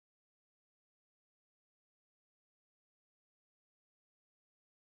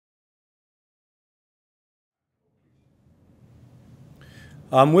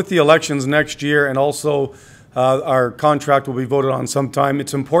With the elections next year, and also our contract will be voted on sometime,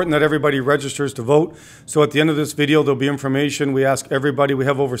 it's important that everybody registers to vote. So at the end of this video, there'll be information. We ask everybody. We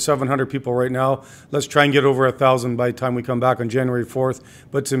have over 700 people right now. Let's try and get over 1,000 by the time we come back on January 4th.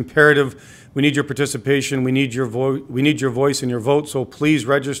 But it's imperative. We need your participation. We need your voice and your vote. So please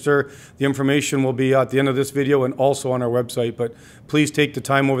register. The information will be at the end of this video and also on our website. But please take the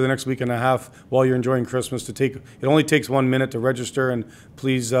time over the next week and a half while you're enjoying Christmas to take. It only takes 1 minute to register, and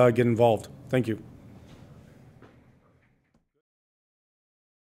please get involved. Thank you.